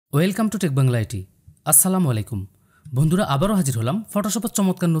Welcome to take Bangla IT. আসসালামু আলাইকুম বন্ধুরা, আবারও হাজির হলাম ফটোশপের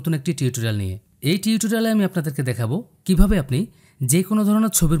চমৎকার নতুন একটি টিউটোরিয়াল নিয়ে। এই টিউটোরিয়ালে আমি আপনাদেরকে দেখাবো কিভাবে আপনি যে কোনো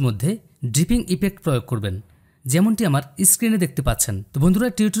ধরনের ছবির মধ্যে ড্রিপিং ইফেক্ট প্রয়োগ করবেন, যেমনটি আমার স্ক্রিনে দেখতে পাচ্ছেন। তো বন্ধুরা,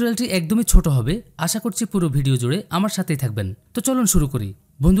 টিউটোরিয়ালটি একদমই ছোট হবে, আশা করছি পুরো ভিডিও জুড়ে আমার সাথেই থাকবেন। তো চলুন শুরু করি।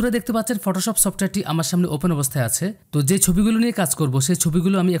 বন্ধুরা, দেখতে পাচ্ছেন ফটোশপ সফটওয়্যারটি আমার সামনে ওপেন অবস্থায় আছে। তো যে ছবিগুলো নিয়ে কাজ করব সেই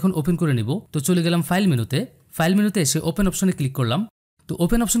ছবিগুলো আমি এখন ওপেন করে নিব। তো চলে গেলাম ফাইল মেনুতে এসে ওপেন অপশনে ক্লিক করলাম। তো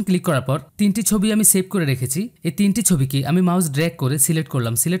ওপেন অপশন ক্লিক করার পর তিনটি ছবি আমি সেভ করে রেখেছি। এই তিনটি ছবিকে আমি মাউস ড্র্যাগ করে সিলেক্ট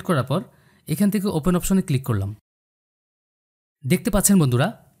করলাম। সিলেক্ট করার পর এখান থেকে ওপেন অপশনে ক্লিক করলাম। দেখতে পাচ্ছেন বন্ধুরা,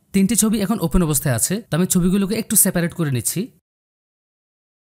 তিনটি ছবি এখন ওপেন অবস্থায় আছে। তো আমি ছবিগুলোকে একটু সেপারেট করে নিচ্ছি।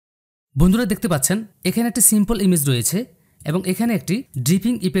 বন্ধুরা, দেখতে পাচ্ছেন এখানে একটি সিম্পল ইমেজ রয়েছে এবং এখানে একটি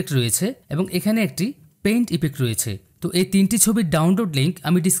ড্রিপিং ইফেক্ট রয়েছে এবং এখানে একটি পেইন্ট ইফেক্ট রয়েছে। তো এই তিনটি ছবির ডাউনলোড লিঙ্ক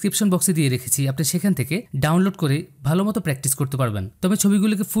আমি ডিসক্রিপশন বক্সে দিয়ে রেখেছি, আপনি সেখান থেকে ডাউনলোড করে ভালো মতো প্র্যাকটিস করতে পারবেন। তো আমি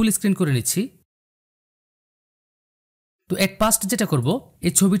ছবিগুলোকে ফুল স্ক্রিন করে নিচ্ছি। তো এট ফার্স্ট যেটা করব,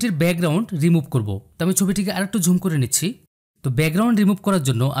 এই ছবিটির ব্যাকগ্রাউন্ড রিমুভ করব। তো আমি ছবিটিকে আরেকটু জুম করে নিচ্ছি। তো ব্যাকগ্রাউন্ড রিমুভ করার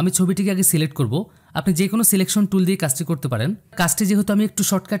জন্য আমি ছবিটিকে আগে সিলেক্ট করব। আপনি যে কোনো সিলেকশন টুল দিয়ে কাজটি করতে পারেন। কাজটি যেহেতু আমি একটু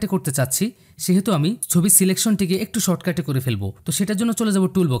শর্টকাটে করতে চাচ্ছি, সেহেতু আমি ছবির সিলেকশনটিকে একটু শর্টকাটে করে ফেলবো। তো সেটার জন্য চলে যাব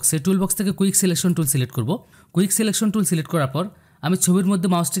টুল বক্স থেকে কুইক সিলেকশন টুল সিলেক্ট করব। কুইক সিলেকশন টুল সিলেক্ট করার পর আমি ছবির মধ্যে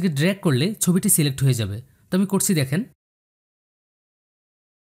মাউসটিকে ড্র্যাগ করলে ছবিটি সিলেক্ট হয়ে যাবে। তো আমি করছি, দেখেন।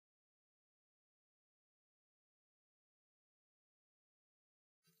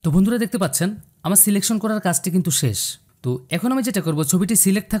 তো বন্ধুরা, দেখতে পাচ্ছেন আমার সিলেকশন করার কাজটি কিন্তু শেষ। তো এখন আমি যেটা করব, ছবিটি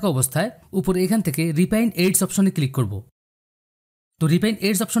সিলেক্ট থাকা অবস্থায় উপরে এখান থেকে রিপাইন এডস অপশনে ক্লিক করব। তো রিপাইন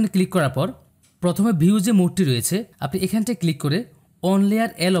এডস অপশনে ক্লিক করার পর প্রথমে ভিউ যে মোডটি রয়েছে, আপনি এখানটায় ক্লিক করে অন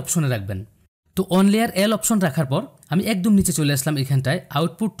লেয়ার এল অপশনে রাখবেন। তো অন লেয়ার এল অপশন রাখার পর আমি একদম নিচে চলে আসলাম। এখানটায়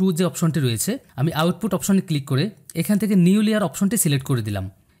আউটপুট 2 যে অপশনটি রয়েছে, আমি আউটপুট অপশনে ক্লিক করে এখান থেকে নিউ লেয়ার অপশনটি সিলেক্ট করে দিলাম।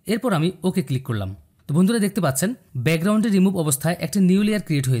 এরপর আমি ওকে ক্লিক করলাম। তো বন্ধুরা, দেখতে পাচ্ছেন ব্যাকগ্রাউন্ডে রিমুভ অবস্থায় একটি নিউ লেয়ার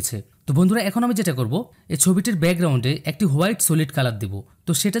ক্রিয়েট হয়েছে। তো বন্ধুরা, এখন আমি যেটা করব, এই ছবিটির ব্যাকগ্রাউন্ডে একটি হোয়াইট সলিড কালার দেব।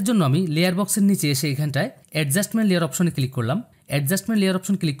 তো সেটার জন্য আমি লেয়ার বক্সের নিচে এসে এখানটায় অ্যাডজাস্টমেন্ট লেয়ার অপশনে ক্লিক করলাম। অ্যাডজাস্টমেন্ট লেয়ার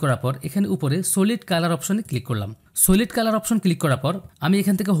অপশন ক্লিক করার পর এখানে উপরে সলিড কালার অপশনে ক্লিক করলাম। সলিড কালার অপশন ক্লিক করার পর আমি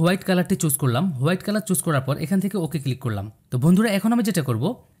এখান থেকে হোয়াইট কালারটি চুজ করলাম। হোয়াইট কালার চুজ করার পর এখান থেকে ওকে ক্লিক করলাম। তো বন্ধুরা, এখন আমি যেটা করব,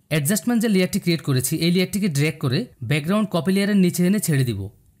 অ্যাডজাস্টমেন্ট যে লেয়ারটি ক্রিয়েট করেছি এই লেয়ারটিকে ড্র্যাগ করে ব্যাকগ্রাউন্ড কপি লেয়ারের নিচে এনে ছেড়ে দিব।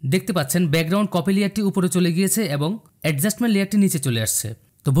 দেখতে পাচ্ছেন ব্যাকগ্রাউন্ড কপি লেয়ারটি উপরে চলে গিয়েছে এবং অ্যাডজাস্টমেন্ট লেয়ারটি নিচে চলে আসছে।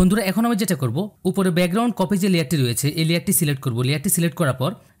 তো বন্ধুরা, এখন আমি যেটা করব, উপরে ব্যাকগ্রাউন্ড কপি যে লেয়ারটি রয়েছে এই লেয়ারটি সিলেক্ট করব। লেয়ারটি সিলেক্ট করার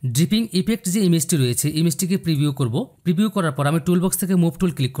পর ড্রিপিং ইফেক্ট যে ইমেজটি রয়েছে ইমেজটিকে প্রিভিউ করব। প্রিভিউ করার পর আমি টুল বক্স থেকে মুভ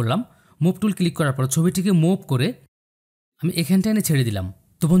টুল ক্লিক করলাম। মুভ টুল ক্লিক করার পর ছবিটিকে মুভ করে আমি এখানটা এনে ছেড়ে দিলাম।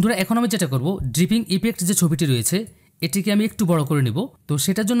 তো বন্ধুরা, এখন আমি যেটা করব, ড্রিপিং ইফেক্ট যে ছবিটি রয়েছে এটিকে আমি একটু বড় করে নিব। তো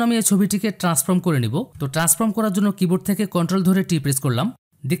সেটার জন্য আমি এই ছবিটিকে ট্রান্সফর্ম করে নিব। তো ট্রান্সফর্ম করার জন্য কিবোর্ড থেকে কন্ট্রোল ধরে টি প্রেস করলাম।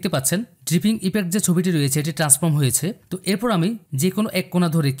 দেখতে পাচ্ছেন ড্রিপিং ইফেক্ট যে ছবিটি রয়েছে এটি ট্রান্সফর্ম হয়েছে। তো এরপর আমি যে কোনো এক কোণা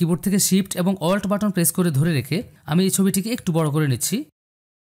ধরে কিবোর্ড থেকে শিফট এবং অল্ট বাটন প্রেস করে ধরে রেখে আমি এই ছবিটিকে একটু বড় করে নিচ্ছি।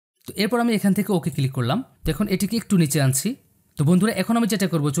 তো এরপর আমি এখান থেকে ওকে ক্লিক করলাম। তো এখন এটিকে একটু নিচে আনছি। তো বন্ধুরা, এখন আমি যেটা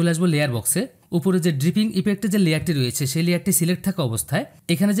করব, চলে আসবো লেয়ার বক্সে। উপরে যে ড্রিপিং ইফেক্টের যে লেয়ারটি রয়েছে সেই লেয়ারটি সিলেক্ট থাকা অবস্থায়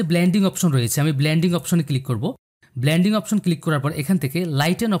এখানে যে ব্ল্যান্ডিং অপশন রয়েছে আমি ব্ল্যান্ডিং অপশনে ক্লিক করব। ব্ল্যান্ডিং অপশন ক্লিক করার পর এখান থেকে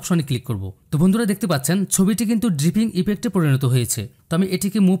লাইটেন অপশনে ক্লিক করব। তো বন্ধুরা, দেখতে পাচ্ছেন ছবিটি কিন্তু ড্রিপিং ইফেক্টে পরিণত হয়েছে। তো আমি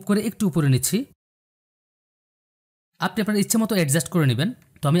এটিকে মুভ করে একটু উপরে নিচ্ছি। আপনি আপনার ইচ্ছে মতো অ্যাডজাস্ট করে নেবেন।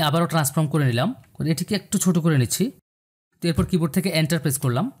 তো আমি আবারও ট্রান্সফর্ম করে নিলাম, এটিকে একটু ছোট করে নিচ্ছি। তো এরপর কিবোর্ড থেকে এন্টার প্রেস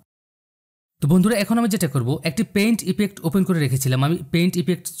করলাম। তো বন্ধুরা, এখন আমি যেটা করব, একটি পেইন্ট ইফেক্ট ওপেন করে রেখেছিলাম, আমি পেইন্ট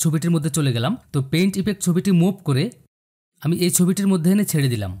ইফেক্ট ছবিটির মধ্যে চলে গেলাম। তো পেইন্ট ইফেক্ট ছবিটি মুভ করে আমি এই ছবিটির মধ্যে এনে ছেড়ে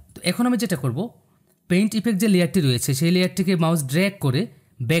দিলাম। তো এখন আমি যেটা করব, পেইন্ট ইফেক্ট যে লেয়ারটি রয়েছে সেই লেয়ারটিকে মাউস ড্র্যাগ করে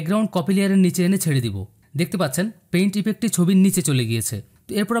ব্যাকগ্রাউন্ড কপি লেয়ারের নিচে এনে ছেড়ে দিব। দেখতে পাচ্ছেন পেইন্ট ইফেক্টটি ছবির নিচে চলে গিয়েছে।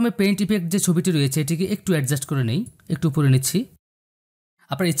 তো এরপর আমি পেইন্ট ইফেক্ট যে ছবিটি রয়েছে এটিকে একটু অ্যাডজাস্ট করে নেই, একটু উপরে নিচ্ছি।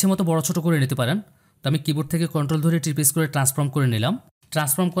 আপনার ইচ্ছে মতো বড় ছোট করে নিতে পারেন। তো আমি কিবোর্ড থেকে কন্ট্রোল ধরে টি প্রেস করে ট্রান্সফর্ম করে নিলাম।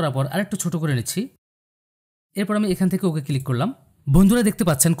 ট্রান্সফর্ম করার পর আরেকটু ছোট করে নিচ্ছি। এরপর আমি এখান থেকে ওকে ক্লিক করলাম। বন্ধুরা, দেখতে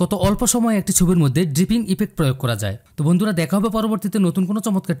পাচ্ছেন কত অল্প সময়ে একটি ছবির মধ্যে ড্রিপিং ইফেক্ট প্রয়োগ করা যায়। তো বন্ধুরা, দেখা হবে পরবর্তীতে নতুন কোনো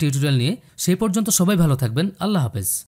চমৎকার টিউটোরিয়াল নিয়ে। সেই পর্যন্ত সবাই ভালো থাকবেন। আল্লাহ হাফেজ।